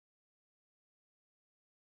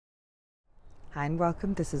Hi and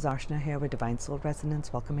welcome. This is Archana here with Divine Soul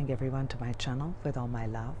Resonance, welcoming everyone to my channel with all my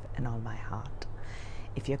love and all my heart.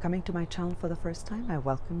 If you're coming to my channel for the first time, I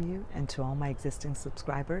welcome you, and to all my existing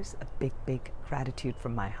subscribers, a big gratitude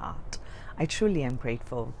from my heart. I truly am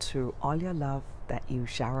grateful to all your love that you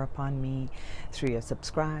shower upon me through your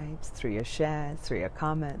subscribes, through your shares, through your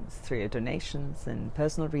comments, through your donations and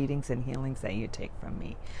personal readings and healings that you take from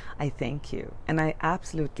me. I thank you, and I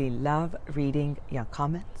absolutely love reading your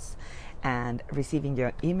comments and receiving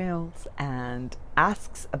your emails and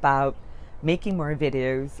asks about making more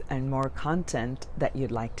videos and more content that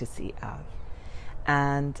you'd like to see of.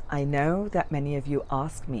 And I know that many of you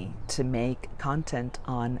ask me to make content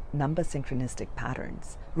on number synchronistic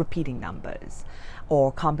patterns, repeating numbers,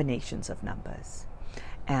 or combinations of numbers.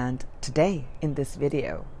 And today in this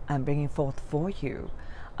video, I'm bringing forth for you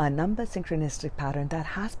a number synchronistic pattern that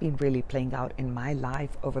has been really playing out in my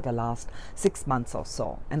life over the last 6 months or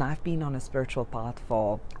so. And I've been on a spiritual path,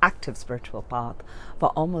 active spiritual path, for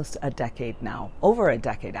almost a decade now, over a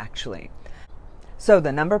decade actually. So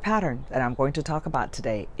the number pattern that I'm going to talk about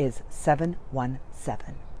today is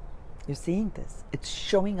 717. You're seeing this, it's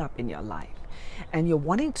showing up in your life, and you're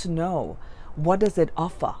wanting to know, what does it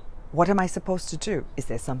offer? What am I supposed to do? Is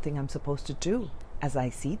there something I'm supposed to do as I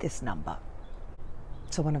see this number?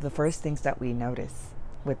 So one of the first things that we notice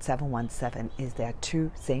with 717 is there are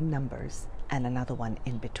two same numbers and another one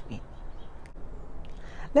in between.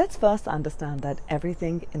 Let's first understand that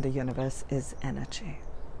everything in the universe is energy.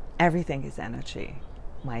 Everything is energy.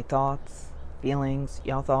 My thoughts, feelings,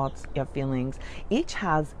 your feelings, each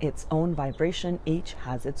has its own vibration, each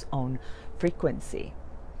has its own frequency.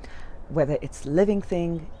 Whether it's living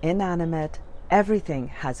thing, inanimate, everything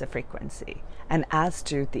has a frequency, and as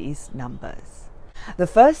do these numbers. The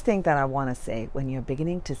first thing that I want to say when you're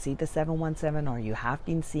beginning to see the 717, or you have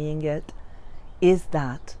been seeing it, is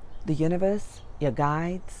that the universe, your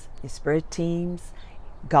guides, your spirit teams,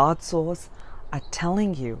 God source are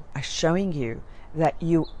telling you, are showing you that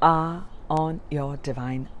you are on your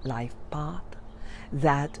divine life path,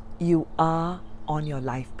 that you are on your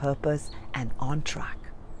life purpose and on track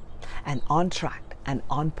and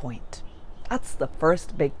on point. That's the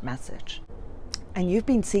first big message. And you've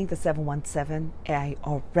been seeing the 717, I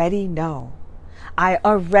already know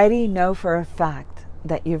for a fact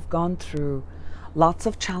that you've gone through lots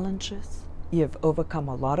of challenges, you've overcome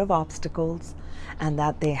a lot of obstacles, and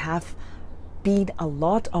that they have been a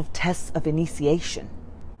lot of tests of initiation.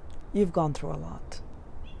 You've gone through a lot.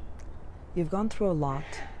 You've gone through a lot,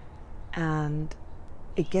 and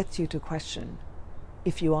it gets you to question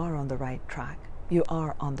if you are on the right track, you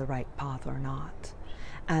are on the right path or not.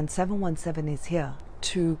 And 717 is here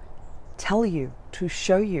to tell you, to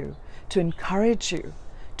show you, to encourage you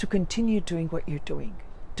to continue doing what you're doing,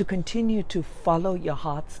 to continue to follow your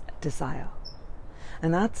heart's desire.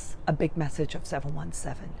 And that's a big message of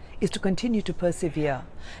 717, is to continue to persevere,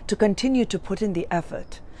 to continue to put in the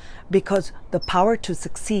effort, because the power to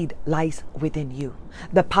succeed lies within you.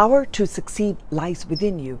 The power to succeed lies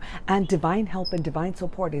within you, and divine help and divine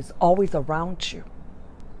support is always around you.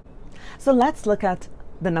 So let's look at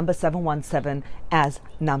the number 717 as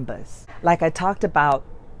numbers. Like I talked about,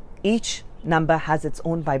 each number has its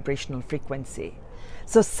own vibrational frequency.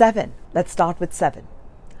 So 7, let's start with 7.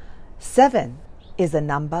 7 is a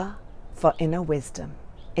number for inner wisdom.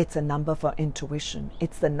 It's a number for intuition.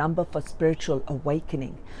 It's the number for spiritual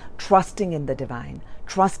awakening, trusting in the divine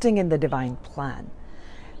plan.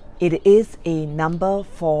 It is a number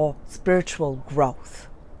for spiritual growth.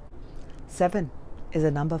 7 is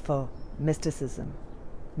a number for mysticism,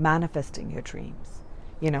 manifesting your dreams.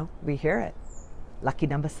 You know, we hear it. Lucky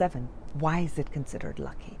number 7. Why is it considered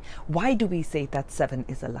lucky? Why do we say that 7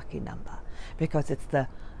 is a lucky number? Because it's the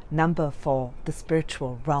number for the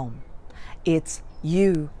spiritual realm. It's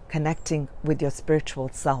you connecting with your spiritual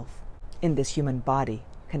self in this human body,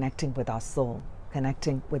 connecting with our soul,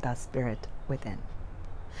 connecting with our spirit within.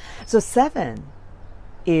 So 7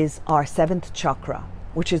 is our 7th chakra,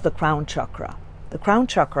 which is the crown chakra. The crown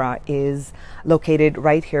chakra is located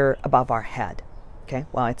right here above our head. Okay,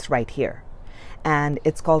 well, it's right here. And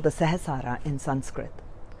it's called the Sahasrara in Sanskrit,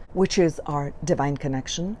 which is our divine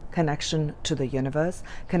connection to the universe,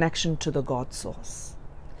 connection to the God source.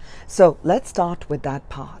 So let's start with that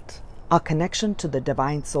part. Our connection to the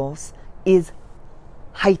divine source is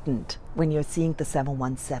heightened when you're seeing the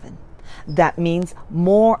 717. That means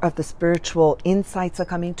more of the spiritual insights are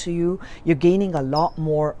coming to you. You're gaining a lot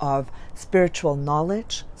more of spiritual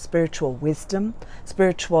knowledge, spiritual wisdom,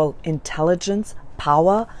 spiritual intelligence,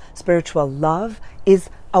 power, spiritual love is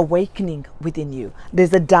awakening within you.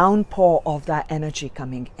 There's a downpour of that energy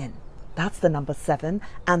coming in. That's the number 7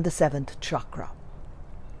 and the 7th chakra.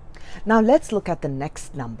 Now let's look at the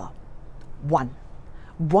next number, 1.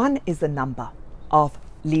 1 is the number of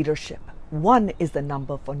leadership. 1 is the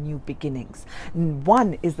number for new beginnings.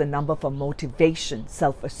 1 is the number for motivation,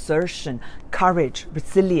 self-assertion, courage,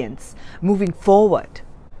 resilience, moving forward.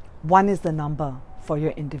 1 is the number for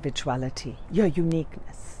your individuality, your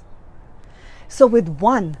uniqueness. So with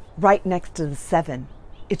 1 right next to the 7,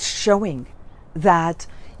 it's showing that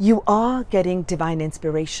you are getting divine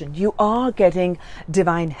inspiration. You are getting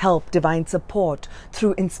divine help, divine support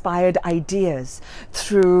through inspired ideas,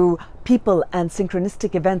 through people and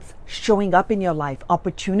synchronistic events showing up in your life,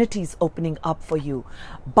 opportunities opening up for you.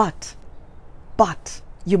 But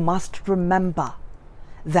you must remember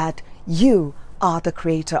that you are the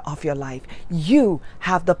creator of your life. You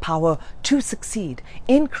have the power to succeed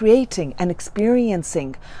in creating and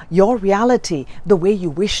experiencing your reality the way you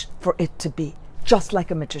wish for it to be. Just like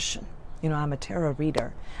a magician. You know, I'm a tarot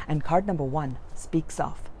reader, and card number 1 speaks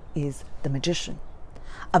of is the magician.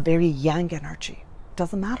 A very yang energy.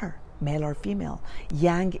 Doesn't matter, male or female.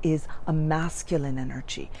 Yang is a masculine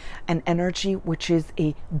energy, an energy which is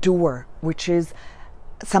a doer, which is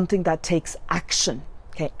something that takes action,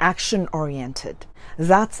 okay, action oriented.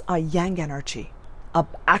 That's a yang energy, an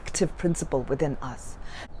active principle within us.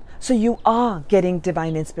 So you are getting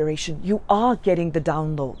divine inspiration. You are getting the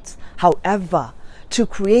downloads. However, to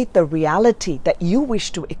create the reality that you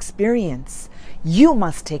wish to experience, you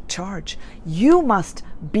must take charge. You must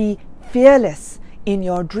be fearless in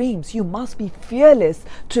your dreams. You must be fearless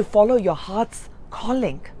to follow your heart's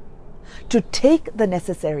calling, to take the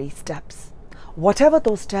necessary steps, whatever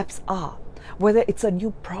those steps are. Whether it's a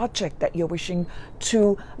new project that you're wishing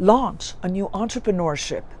to launch, a new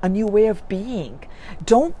entrepreneurship, a new way of being.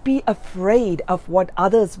 Don't be afraid of what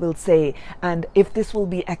others will say and if this will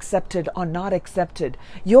be accepted or not accepted.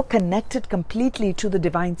 You're connected completely to the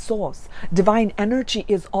divine source. Divine energy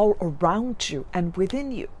is all around you and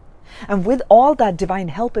within you. And with all that divine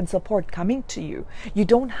help and support coming to you, you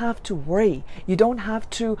don't have to worry. You don't have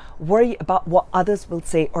to worry about what others will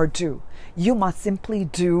say or do. You must simply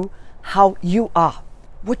do how you are,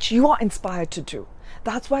 what you are inspired to do.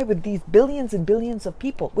 That's why with these billions and billions of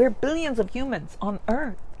people, we're billions of humans on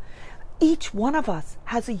earth. Each one of us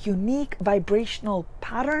has a unique vibrational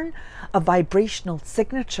pattern, a vibrational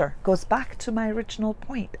signature. Goes back to my original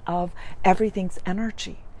point of everything's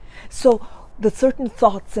energy. So the certain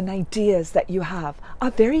thoughts and ideas that you have are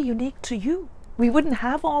very unique to you. We wouldn't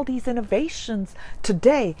have all these innovations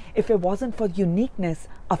today if it wasn't for the uniqueness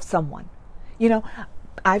of someone. You know,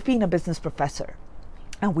 I've been a business professor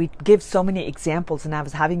and we give so many examples, and I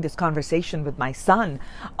was having this conversation with my son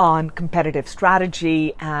on competitive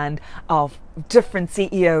strategy and of different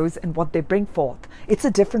CEOs and what they bring forth. It's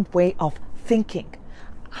a different way of thinking.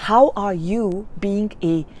 How are you being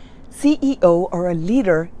a CEO or a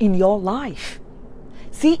leader in your life?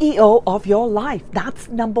 CEO of your life, that's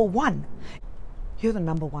number 1. You're the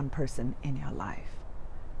number 1 person in your life.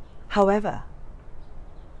 However,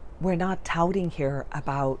 we're not touting here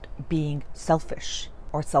about being selfish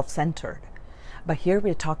or self-centered. But here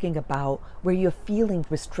we're talking about where you're feeling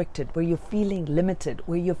restricted, where you're feeling limited,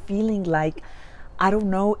 where you're feeling like, I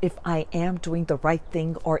don't know if I am doing the right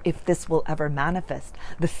thing or if this will ever manifest.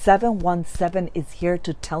 The 717 is here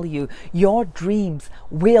to tell you your dreams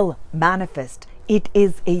will manifest. It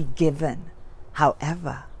is a given.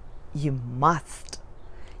 However, you must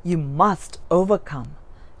overcome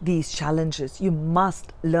these challenges. You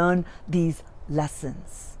must learn these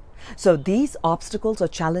lessons. So these obstacles or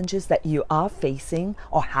challenges that you are facing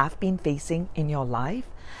or have been facing in your life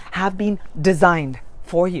have been designed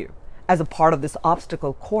for you as a part of this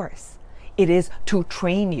obstacle course. It is to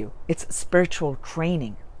train you. It's spiritual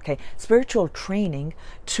training. Okay, spiritual training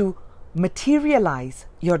to materialize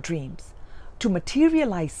your dreams. To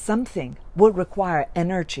materialize something will require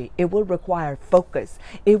energy. It will require focus.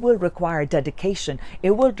 It will require dedication.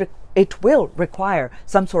 It will require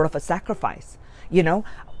some sort of a sacrifice. You know,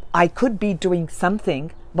 I could be doing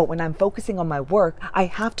something, but when I'm focusing on my work, I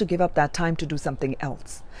have to give up that time to do something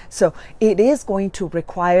else. So it is going to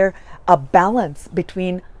require a balance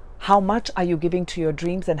between how much are you giving to your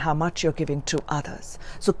dreams and how much you're giving to others.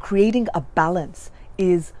 So creating a balance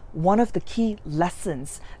is one of the key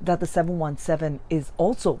lessons that the 717 is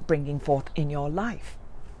also bringing forth in your life.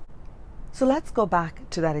 So let's go back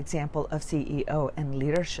to that example of CEO and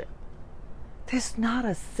leadership. There's not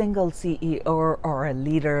a single CEO or a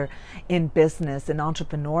leader in business and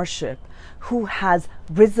entrepreneurship who has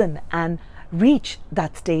risen and reached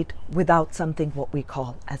that state without something what we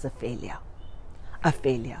call as a failure. A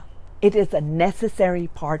failure. It is a necessary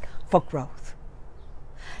part for growth.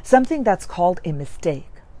 Something that's called a mistake,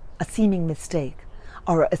 a seeming mistake,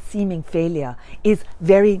 or a seeming failure is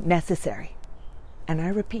very necessary. And I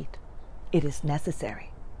repeat, it is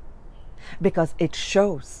necessary because it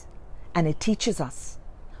shows and it teaches us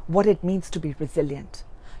what it means to be resilient,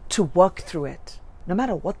 to work through it. No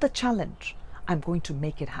matter what the challenge, I'm going to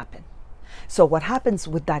make it happen. So what happens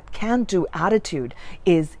with that can-do attitude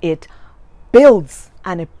is it builds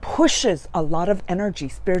and it pushes a lot of energy,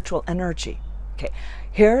 spiritual energy. Okay,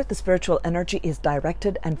 here the spiritual energy is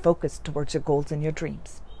directed and focused towards your goals and your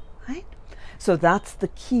dreams, right? So that's the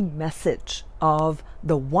key message of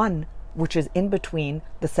the one which is in between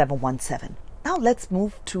the 717. Now let's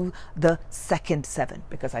move to the second 7,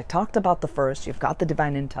 because I talked about the first. You've got the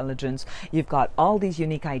divine intelligence. You've got all these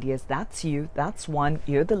unique ideas. That's you. That's one.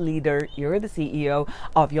 You're the leader. You're the CEO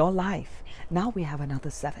of your life. Now we have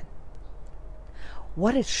another 7.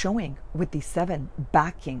 What is showing with the 7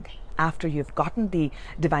 backing after you've gotten the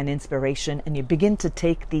divine inspiration and you begin to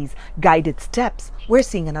take these guided steps, we're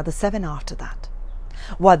seeing another 7 after that.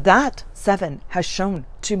 What that 7 has shown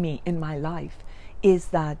to me in my life is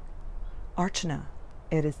that, Archana,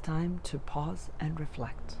 it is time to pause and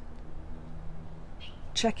reflect.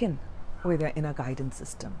 Check in with your inner guidance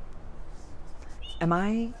system. Am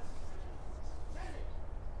I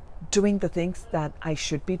doing the things that I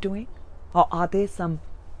should be doing? Or are there some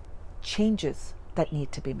changes that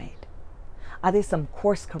need to be made? Are there some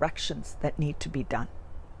course corrections that need to be done?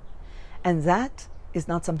 And that is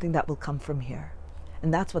not something that will come from here.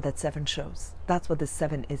 And that's what that 7 shows. That's what this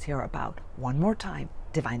 7 is here about. One more time,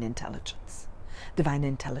 divine intelligence. Divine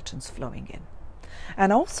intelligence flowing in.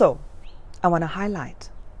 And also, I want to highlight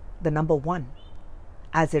the number 1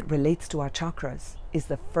 as it relates to our chakras is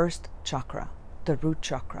the first chakra, the root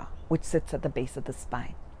chakra, which sits at the base of the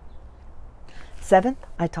spine. 7th,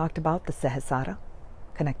 I talked about the Sahasrara,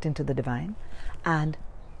 connecting to the divine, and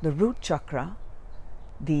the root chakra,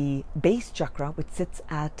 the base chakra, which sits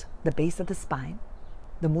at the base of the spine,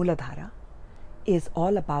 the Muladhara, is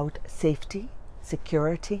all about safety,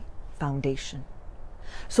 security, foundation.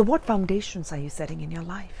 So what foundations are you setting in your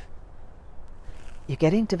life? You're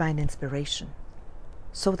getting divine inspiration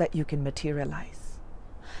so that you can materialize.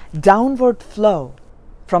 Downward flow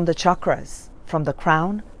from the chakras, from the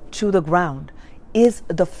crown to the ground, is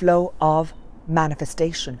the flow of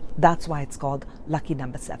manifestation. That's why it's called lucky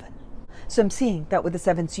number 7. So I'm seeing that with the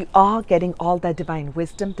 7s, you are getting all that divine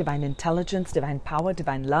wisdom, divine intelligence, divine power,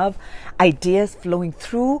 divine love, ideas flowing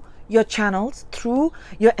through your channels, through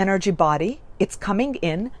your energy body. It's coming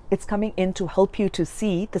in to help you to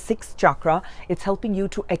see the 6th chakra. It's helping you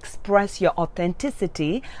to express your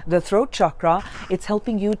authenticity, the throat chakra. It's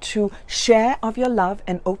helping you to share of your love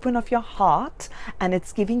and open of your heart. And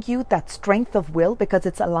it's giving you that strength of will because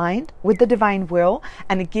it's aligned with the divine will.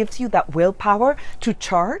 And it gives you that willpower to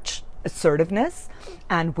charge, assertiveness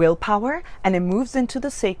and willpower, and it moves into the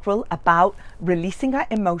sacral about releasing our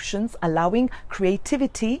emotions, allowing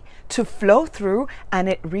creativity to flow through, and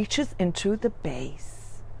it reaches into the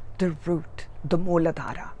base, the root, the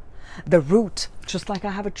Muladhara. The root, just like I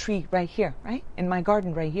have a tree right here, right? In my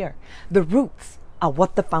garden right here. The roots are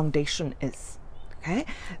what the foundation is. Okay?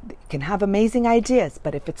 You can have amazing ideas,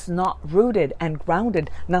 but if it's not rooted and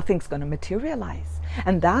grounded, nothing's going to materialize.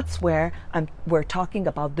 And that's where we're talking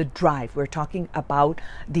about the drive. We're talking about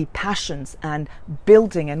the passions and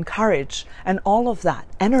building and courage and all of that.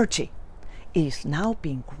 Energy is now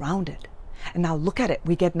being grounded. And now look at it.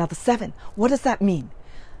 We get another 7. What does that mean?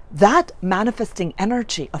 That manifesting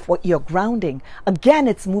energy of what you're grounding, again,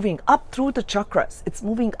 it's moving up through the chakras. It's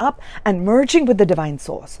moving up and merging with the divine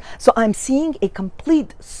source. So I'm seeing a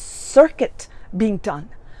complete circuit being done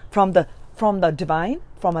from the divine,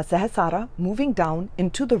 from a Sahasrara, moving down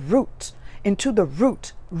into the root,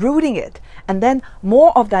 rooting it. And then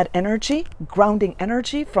more of that energy, grounding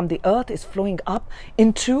energy from the earth is flowing up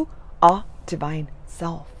into our divine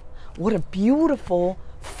self. What a beautiful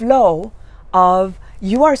flow of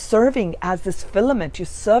you are serving as this filament, you're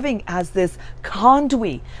serving as this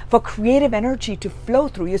conduit for creative energy to flow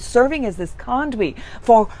through. You're serving as this conduit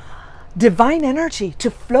for divine energy to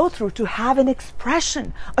flow through, to have an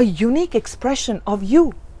expression, a unique expression of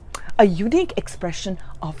you, a unique expression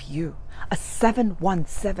of you. A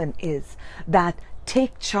 717 is that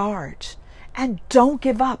take charge and don't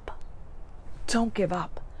give up. Don't give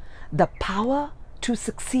up. The power to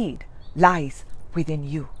succeed lies within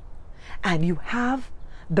you. And you have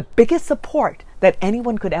the biggest support that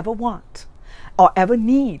anyone could ever want or ever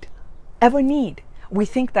need. We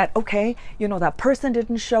think that, okay, that person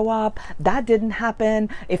didn't show up, that didn't happen,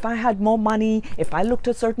 if I had more money, if I looked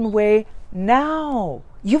a certain way. Now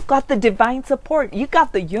You've got the divine support. You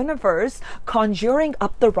got the universe conjuring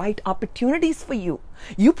up the right opportunities for you.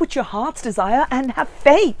 You put your heart's desire and have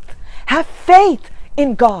faith. Have faith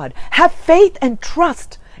in God. Have faith and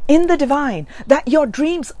trust in the divine that your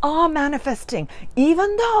dreams are manifesting,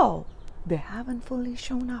 even though they haven't fully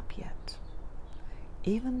shown up yet.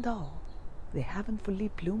 Even though they haven't fully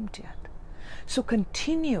bloomed yet. So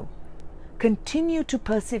continue to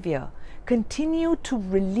persevere. Continue to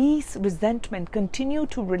release resentment, continue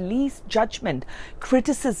to release judgment,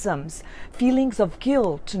 criticisms, feelings of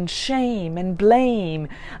guilt and shame and blame.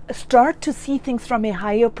 Start to see things from a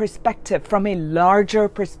higher perspective, from a larger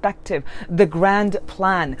perspective, the grand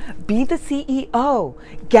plan. Be the CEO.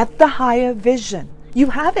 Get the higher vision.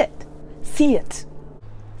 You have it. See it.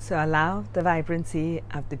 So allow the vibrancy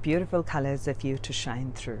of the beautiful colors of you to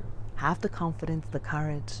shine through. Have the confidence, the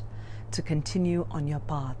courage to continue on your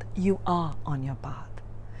path. You are on your path.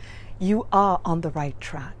 You are on the right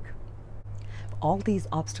track. If all these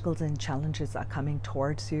obstacles and challenges are coming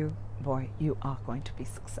towards you, boy, you are going to be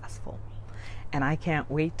successful. And I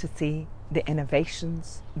can't wait to see the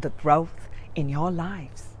innovations, the growth in your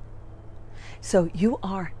lives. So you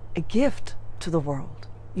are a gift to the world.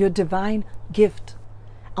 You're a divine gift.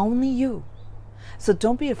 Only you. So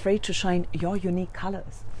don't be afraid to shine your unique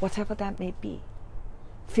colors, whatever that may be.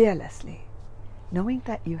 Fearlessly, knowing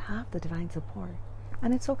that you have the divine support,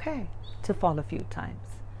 and it's okay to fall a few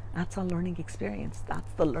times. That's a learning experience.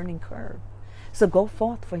 That's the learning curve. So go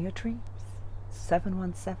forth for your dreams.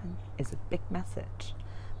 717 is a big message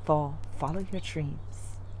for follow your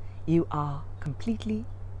dreams. You are completely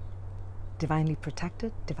divinely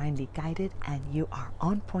protected, divinely guided, and you are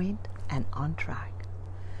on point and on track.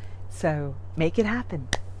 So make it happen.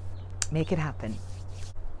 Make it happen.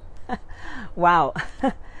 Wow.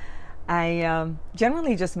 I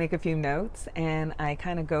generally just make a few notes and I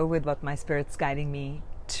kind of go with what my spirit's guiding me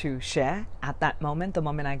to share at that moment, the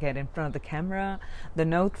moment I get in front of the camera. The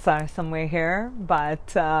notes are somewhere here,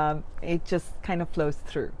 but it just kind of flows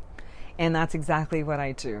through. And that's exactly what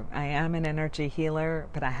I do. I am an energy healer,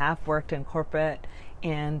 but I have worked in corporate,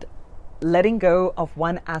 and letting go of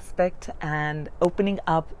one aspect and opening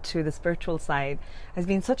up to the spiritual side has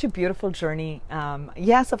been such a beautiful journey.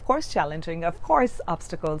 Yes, of course, challenging, of course,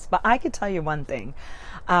 obstacles, but I could tell you one thing,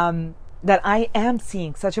 that I am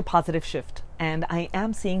seeing such a positive shift, and I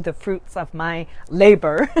am seeing the fruits of my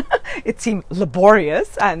labor. It seemed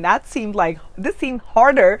laborious, and this seemed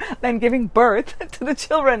harder than giving birth to the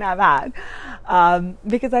children I've had,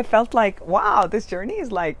 because I felt like, wow, this journey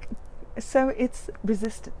is like, so it's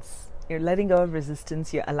resistance. You're letting go of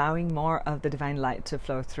resistance. You're allowing more of the divine light to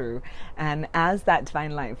flow through. And as that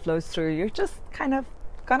divine light flows through, you're just kind of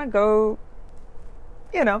gonna go,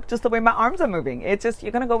 just the way my arms are moving. It's just,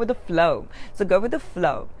 you're gonna go with the flow. So go with the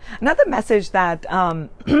flow. Another message that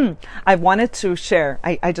I wanted to share,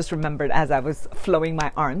 I just remembered as I was flowing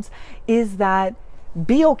my arms, is that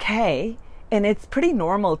be okay. And it's pretty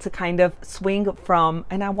normal to kind of swing from,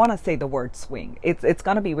 and I want to say the word swing. It's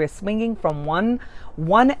going to be, we're swinging from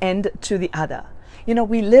one end to the other.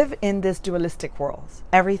 We live in this dualistic world.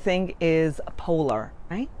 Everything is polar,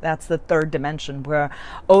 right? That's the third dimension. We're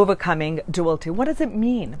overcoming duality. What does it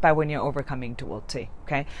mean by when you're overcoming duality?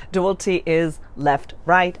 Okay. Duality is left,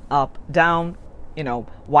 right, up, down,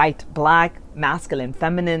 white, black, masculine,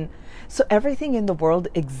 feminine. So everything in the world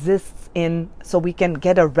exists so we can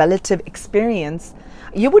get a relative experience.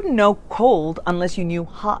 You wouldn't know cold unless you knew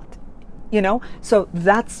hot, So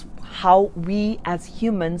that's how we as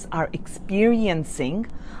humans are experiencing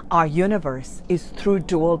our universe, is through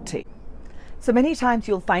duality. So many times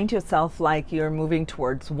you'll find yourself like you're moving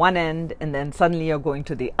towards one end and then suddenly you're going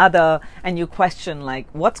to the other, and you question like,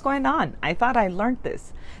 what's going on? I thought I learned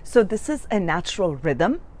this. So this is a natural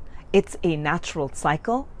rhythm. It's a natural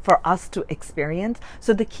cycle for us to experience.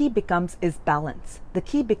 So the key is balance. The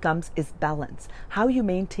key is balance. How you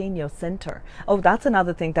maintain your center. Oh, that's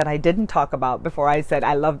another thing that I didn't talk about before I said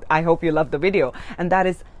I hope you love the video. And that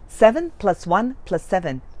is 7 + 1 +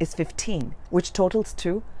 7 is 15, which totals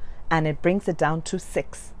 2, and it brings it down to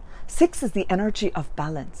 6. 6 is the energy of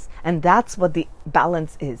balance. And that's what the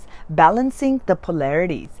balance is. Balancing the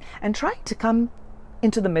polarities and trying to come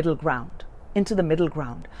into the middle ground.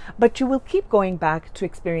 But you will keep going back to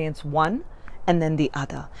experience one and then the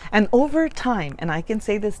other. And over time, and I can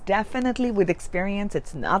say this definitely with experience,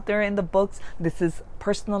 it's not there in the books. This is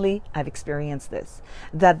personally, I've experienced this,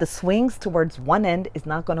 that the swings towards one end is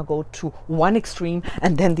not going to go to one extreme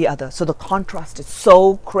and then the other. So the contrast is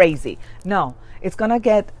so crazy. No, it's going to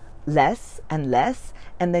get less and less.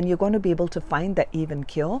 And then you're going to be able to find that even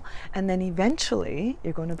keel. And then eventually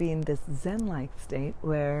you're going to be in this Zen-like state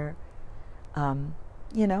where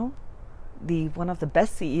you know, one of the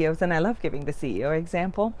best CEOs, and I love giving the CEO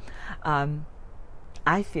example,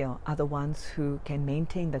 I feel are the ones who can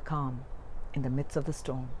maintain the calm in the midst of the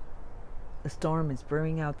storm. The storm is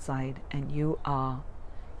brewing outside and you are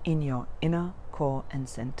in your inner core and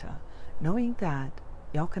center, knowing that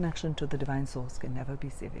your connection to the divine source can never be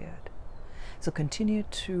severed. So continue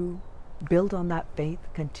to build on that faith,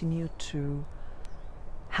 continue to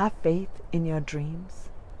have faith in your dreams.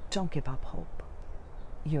 Don't give up hope.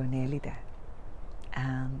 You're nearly there.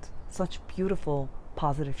 And such beautiful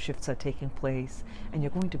positive shifts are taking place, and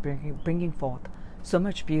you're going to be bringing forth so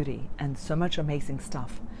much beauty and so much amazing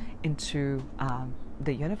stuff into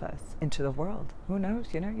the universe, into the world. Who knows,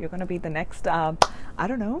 you know, you're going to be the next, I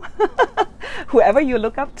don't know, whoever you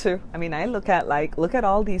look up to. I mean, I look at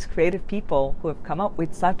all these creative people who have come up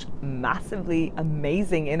with such massively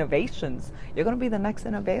amazing innovations. You're going to be the next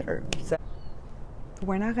innovator. So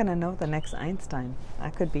we're not going to know the next Einstein.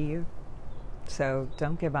 That could be you. So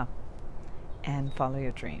don't give up and follow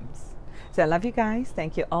your dreams. So I love you guys.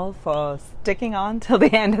 Thank you all for sticking on till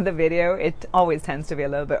the end of the video. It always tends to be a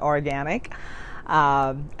little bit organic.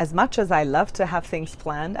 As much as I love to have things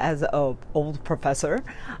planned as an old professor,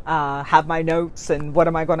 have my notes and what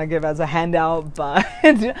am I going to give as a handout, but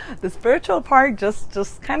the spiritual part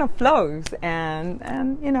just kind of flows,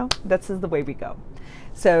 and you know, this is the way we go.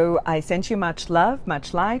 So I send you much love,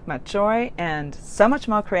 much light, much joy, and so much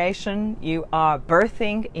more creation. You are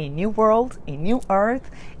birthing a new world, a new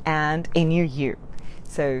earth, and a new you.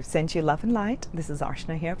 So send you love and light. This is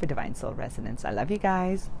Archana here for Divine Soul Resonance. I love you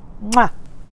guys. Mwah!